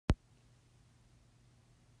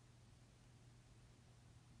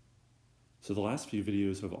So the last few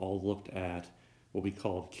videos have all looked at what we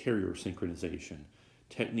call carrier synchronization,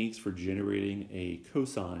 techniques for generating a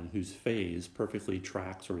cosine whose phase perfectly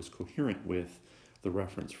tracks or is coherent with the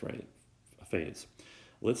reference phase.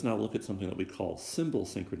 Let's now look at something that we call symbol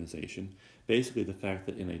synchronization, basically the fact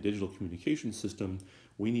that in a digital communication system,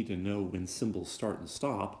 we need to know when symbols start and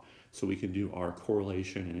stop so we can do our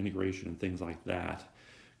correlation and integration and things like that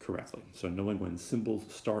correctly. So knowing when symbols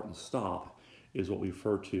start and stop is what we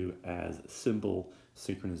refer to as symbol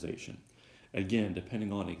synchronization. Again,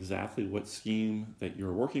 depending on exactly what scheme that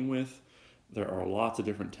you're working with, there are lots of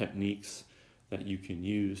different techniques that you can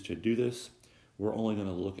use to do this. We're only going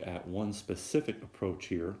to look at one specific approach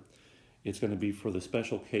here. It's going to be for the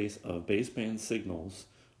special case of baseband signals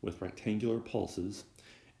with rectangular pulses,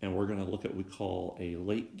 and we're going to look at what we call a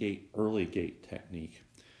late gate, early gate technique.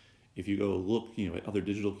 If you go look at other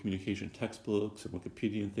digital communication textbooks and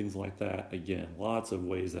Wikipedia and things like that, again, lots of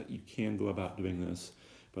ways that you can go about doing this,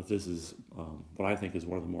 but this is what I think is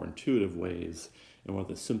one of the more intuitive ways and one of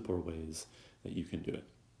the simpler ways that you can do it.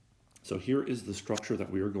 So here is the structure that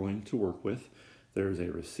we are going to work with. There's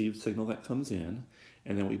a received signal that comes in,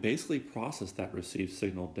 and then we basically process that received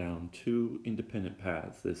signal down two independent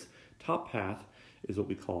paths. This top path is what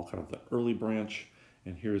we call kind of the early branch,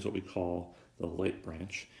 and here's what we call the late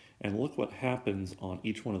branch. And look what happens on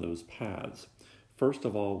each one of those paths. First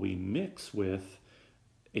of all, we mix with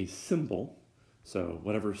a symbol. So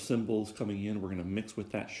whatever symbol's coming in, we're going to mix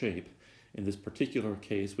with that shape. In this particular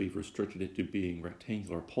case, we've restricted it to being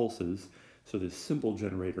rectangular pulses. So this symbol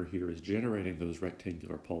generator here is generating those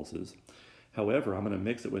rectangular pulses. However, I'm going to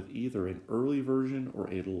mix it with either an early version or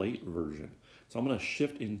a late version. So I'm going to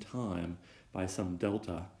shift in time by some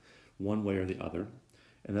delta one way or the other.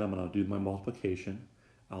 And then I'm going to do my multiplication.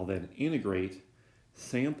 I'll then integrate,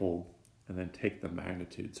 sample, and then take the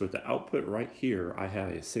magnitude. So at the output right here, I have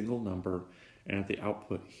a single number, and at the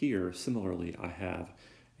output here, similarly, I have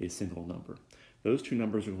a single number. Those two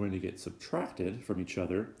numbers are going to get subtracted from each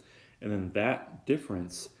other, and then that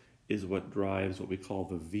difference is what drives what we call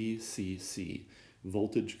the VCC,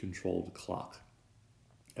 voltage controlled clock.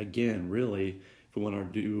 Again, really, if we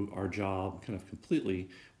want to do our job kind of completely,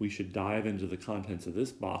 we should dive into the contents of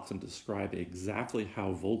this box and describe exactly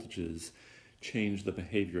how voltages change the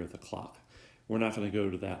behavior of the clock. We're not going to go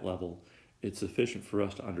to that level. It's sufficient for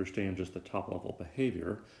us to understand just the top level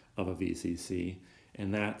behavior of a VCC,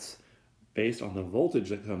 and that's based on the voltage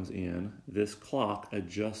that comes in, this clock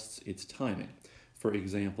adjusts its timing. For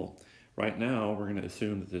example, right now we're going to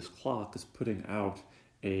assume that this clock is putting out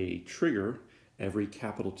a trigger every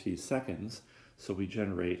capital T seconds, so we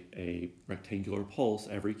generate a rectangular pulse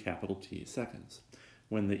every capital T seconds.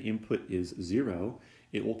 When the input is 0,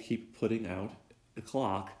 it will keep putting out the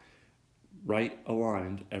clock right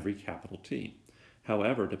aligned every capital T.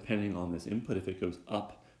 However, depending on this input, if it goes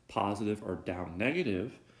up positive or down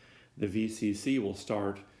negative, the VCC will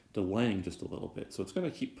start delaying just a little bit. So it's going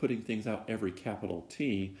to keep putting things out every capital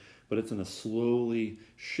T, but it's going to slowly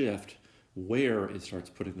shift where it starts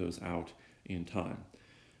putting those out in time.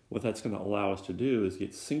 What that's going to allow us to do is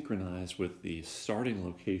get synchronized with the starting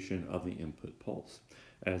location of the input pulse.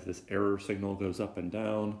 As this error signal goes up and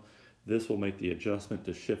down, this will make the adjustment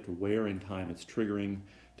to shift where in time it's triggering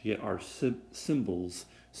to get our symbols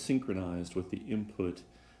synchronized with the input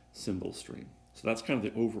symbol stream. So that's kind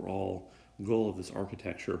of the overall goal of this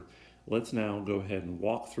architecture. Let's now go ahead and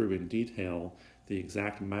walk through in detail the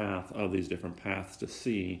exact math of these different paths to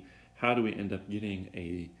see how do we end up getting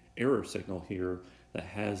an error signal here that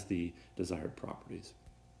has the desired properties.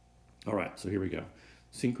 All right, so here we go.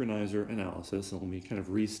 Synchronizer analysis, and let me kind of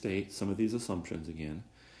restate some of these assumptions again.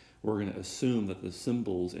 We're going to assume that the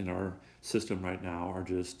symbols in our system right now are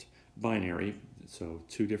just binary, so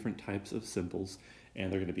two different types of symbols,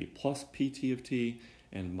 and they're going to be plus PT of t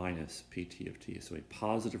and minus PT of t, so a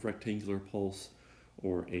positive rectangular pulse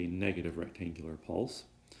or a negative rectangular pulse.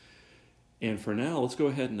 And for now, let's go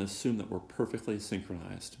ahead and assume that we're perfectly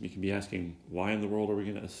synchronized. You can be asking, why in the world are we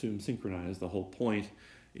going to assume synchronized? The whole point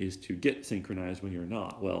is to get synchronized when you're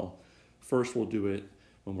not. Well, first we'll do it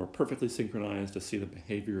when we're perfectly synchronized to see the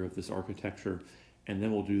behavior of this architecture, and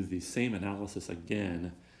then we'll do the same analysis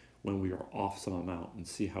again when we are off some amount and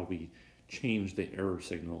see how we change the error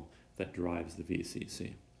signal that drives the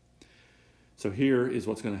VCC. So here is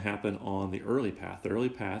what's going to happen on the early path. The early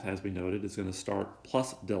path, as we noted, is going to start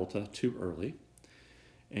plus delta too early,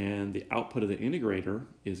 and the output of the integrator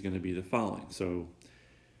is going to be the following. So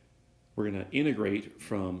we're going to integrate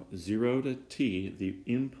from 0 to t the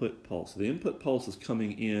input pulse. The input pulse is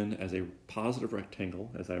coming in as a positive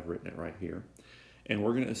rectangle, as I've written it right here, And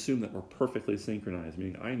we're going to assume that we're perfectly synchronized,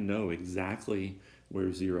 meaning I know exactly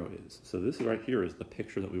where 0 is. So this right here is the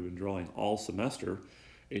picture that we've been drawing all semester.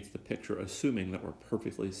 It's the picture assuming that we're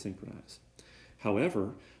perfectly synchronized.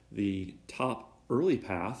 However, the top early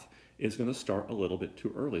path is going to start a little bit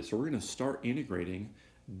too early. So we're going to start integrating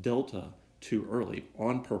delta too early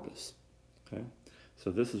on purpose. Okay?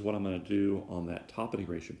 So this is what I'm going to do on that top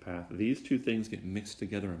integration path. These two things get mixed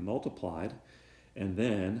together and multiplied, and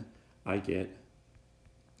then I get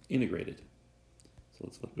integrated. So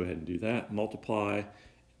let's go ahead and do that. Multiply.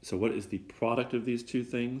 So what is the product of these two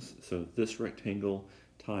things? So this rectangle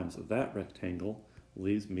times that rectangle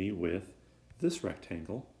leaves me with this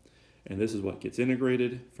rectangle. And this is what gets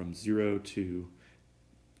integrated from 0 to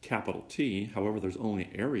capital T. However, there's only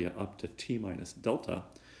area up to t minus delta.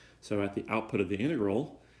 So at the output of the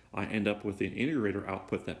integral, I end up with an integrator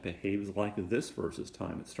output that behaves like this versus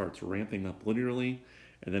time. It starts ramping up linearly,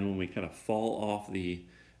 and then when we kind of fall off the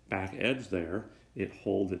back edge there, it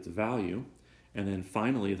holds its value. And then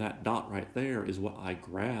finally, that dot right there is what I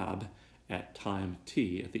grab at time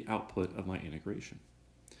t at the output of my integration.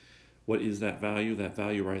 What is that value? That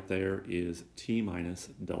value right there is t minus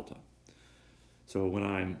delta. So when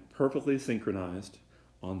I'm perfectly synchronized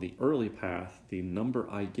on the early path, the number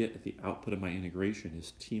I get at the output of my integration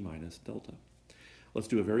is t minus delta. Let's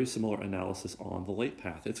do a very similar analysis on the late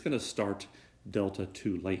path. It's going to start delta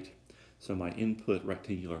too late. So my input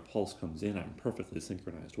rectangular pulse comes in, I'm perfectly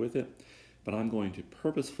synchronized with it, but I'm going to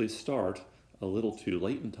purposefully start a little too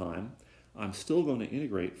late in time. I'm still going to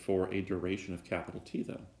integrate for a duration of capital T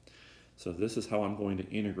though. So this is how I'm going to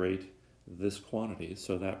integrate this quantity.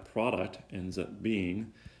 So that product ends up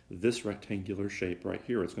being this rectangular shape right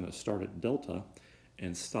here. It's going to start at delta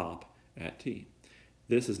and stop at T.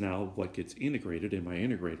 This is now what gets integrated in my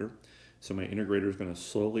integrator. So my integrator is going to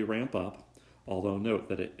slowly ramp up, although note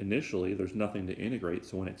that initially there's nothing to integrate.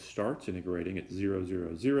 So when it starts integrating, it's 0,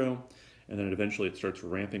 0, 0, and then eventually it starts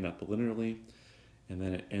ramping up linearly, and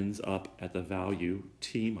then it ends up at the value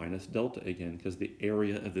t minus delta again, because the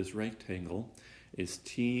area of this rectangle is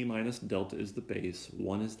t minus delta is the base,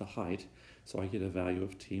 1 is the height, so I get a value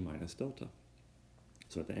of t minus delta.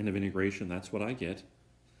 So at the end of integration, that's what I get.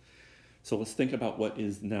 So let's think about what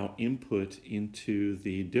is now input into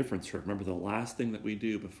the differencer. Remember, the last thing that we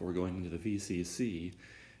do before going into the VCC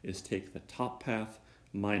is take the top path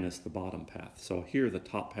minus the bottom path. So here, the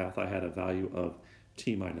top path, I had a value of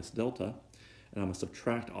t minus delta, and I'm going to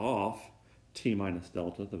subtract off t minus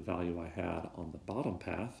delta, the value I had on the bottom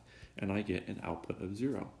path, and I get an output of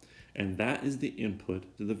 0. And that is the input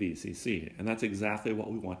to the VCC, and that's exactly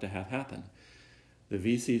what we want to have happen. The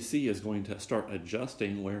VCC is going to start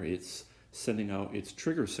adjusting where it's sending out its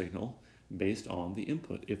trigger signal based on the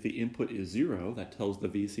input. If the input is 0, that tells the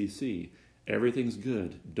VCC, everything's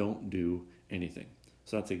good, don't do anything.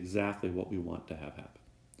 So that's exactly what we want to have happen.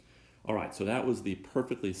 All right, so that was the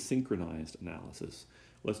perfectly synchronized analysis.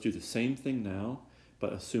 Let's do the same thing now,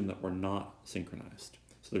 but assume that we're not synchronized.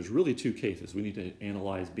 So there's really two cases. We need to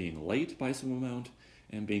analyze being late by some amount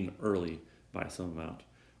and being early by some amount.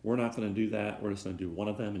 We're not going to do that. We're just going to do one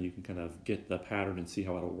of them, and you can kind of get the pattern and see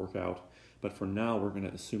how it'll work out. But for now, we're going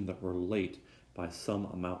to assume that we're late by some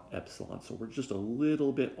amount epsilon. So we're just a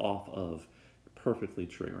little bit off of perfectly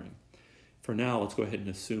triggering. For now, let's go ahead and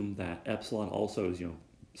assume that epsilon also is,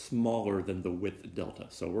 smaller than the width delta.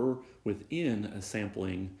 So we're within a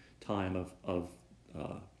sampling time of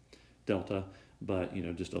delta, but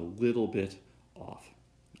just a little bit off.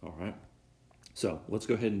 All right. So let's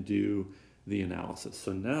go ahead and do the analysis.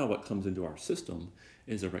 So now what comes into our system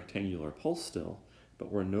is a rectangular pulse still,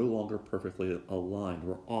 but we're no longer perfectly aligned.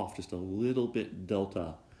 We're off just a little bit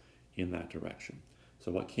delta in that direction.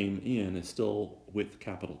 So what came in is still with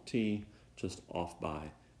capital T, just off by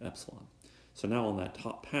epsilon. So now on that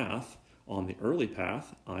top path, on the early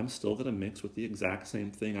path, I'm still going to mix with the exact same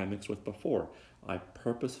thing I mixed with before. I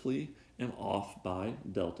purposefully am off by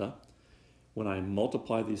delta. When I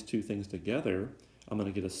multiply these two things together, I'm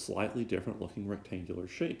going to get a slightly different looking rectangular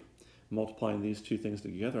shape. Multiplying these two things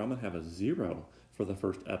together, I'm going to have a 0 for the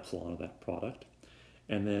first epsilon of that product.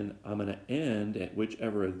 And then I'm going to end at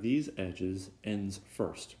whichever of these edges ends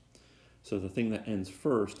first. So the thing that ends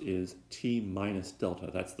first is t minus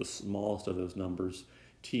delta. That's the smallest of those numbers.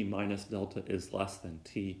 T minus delta is less than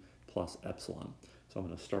t plus epsilon. So I'm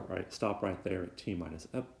going to stop right there at t minus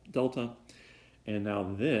delta. And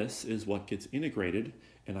now this is what gets integrated,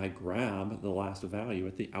 and I grab the last value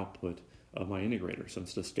at the output of my integrator. So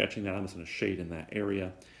instead of sketching that, I'm just going to shade in that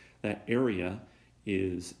area. That area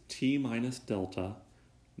is t minus delta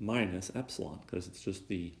minus epsilon, because it's just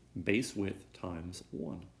the base width times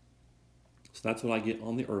 1. So that's what I get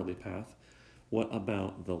on the early path. What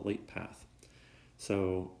about the late path?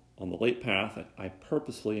 So on the late path, I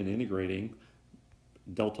purposely am integrating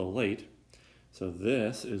delta late. So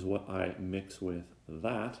this is what I mix with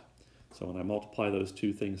that. So when I multiply those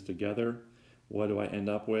two things together, what do I end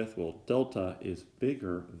up with? Well, delta is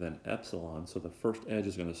bigger than epsilon, so the first edge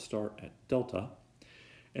is going to start at delta,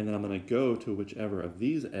 and then I'm going to go to whichever of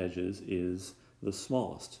these edges is the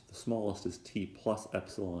smallest. The smallest is t plus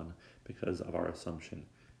epsilon because of our assumption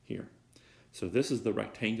here. So this is the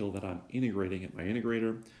rectangle that I'm integrating at my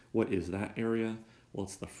integrator. What is that area? Well,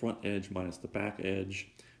 it's the front edge minus the back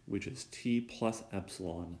edge, which is t plus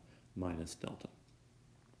epsilon minus delta.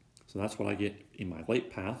 So that's what I get in my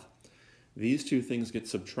late path. These two things get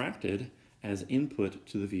subtracted as input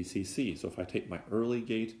to the VCC. So if I take my early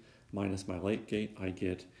gate minus my late gate, I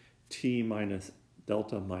get t minus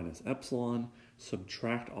delta minus epsilon,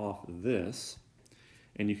 subtract off this,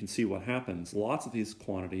 and you can see what happens. Lots of these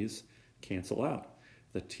quantities cancel out.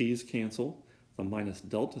 The t's cancel, the minus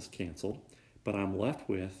deltas cancel, but I'm left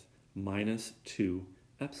with minus 2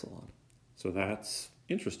 epsilon. So that's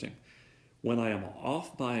interesting. When I am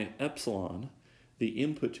off by epsilon, the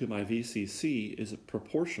input to my VCC is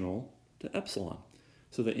proportional to epsilon.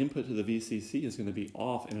 So the input to the VCC is going to be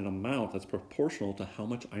off in an amount that's proportional to how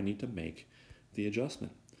much I need to make the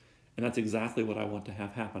adjustment. And that's exactly what I want to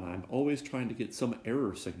have happen. I'm always trying to get some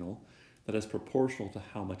error signal that is proportional to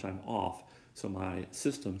how much I'm off, so my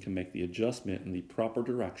system can make the adjustment in the proper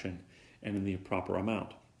direction and in the proper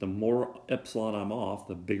amount. The more epsilon I'm off,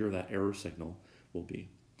 the bigger that error signal will be.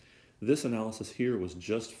 This analysis here was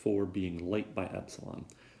just for being late by epsilon.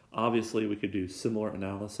 Obviously, we could do similar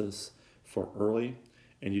analysis for early,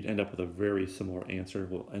 and you'd end up with a very similar answer.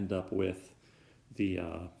 We'll end up with the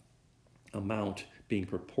amount being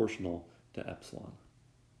proportional to epsilon.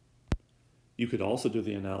 You could also do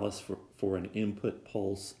the analysis for an input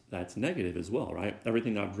pulse that's negative as well, right?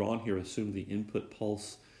 Everything I've drawn here assumed the input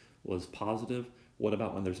pulse was positive. What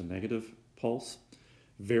about when there's a negative pulse?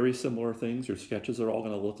 Very similar things. Your sketches are all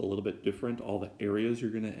going to look a little bit different. All the areas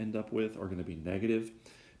you're going to end up with are going to be negative.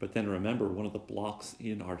 But then remember, one of the blocks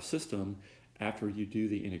in our system after you do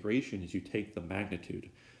the integration is you take the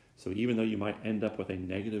magnitude. So even though you might end up with a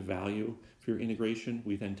negative value for your integration,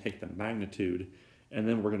 we then take the magnitude, and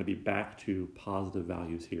then we're going to be back to positive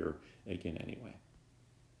values here again anyway.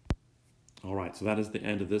 All right, so that is the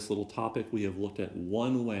end of this little topic. We have looked at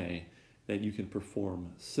one way that you can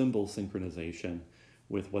perform symbol synchronization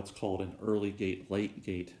with what's called an early gate, late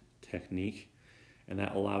gate technique. And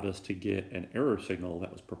that allowed us to get an error signal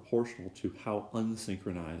that was proportional to how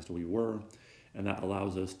unsynchronized we were. And that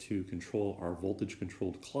allows us to control our voltage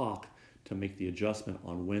controlled clock to make the adjustment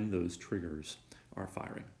on when those triggers are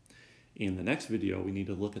firing. In the next video, we need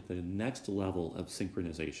to look at the next level of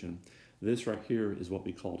synchronization. This right here is what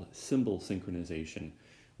we call symbol synchronization.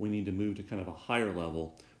 We need to move to kind of a higher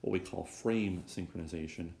level, what we call frame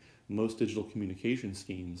synchronization. Most digital communication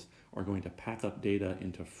schemes are going to pack up data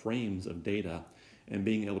into frames of data, and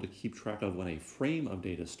being able to keep track of when a frame of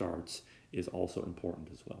data starts is also important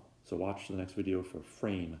as well. So watch the next video for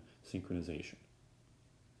frame synchronization.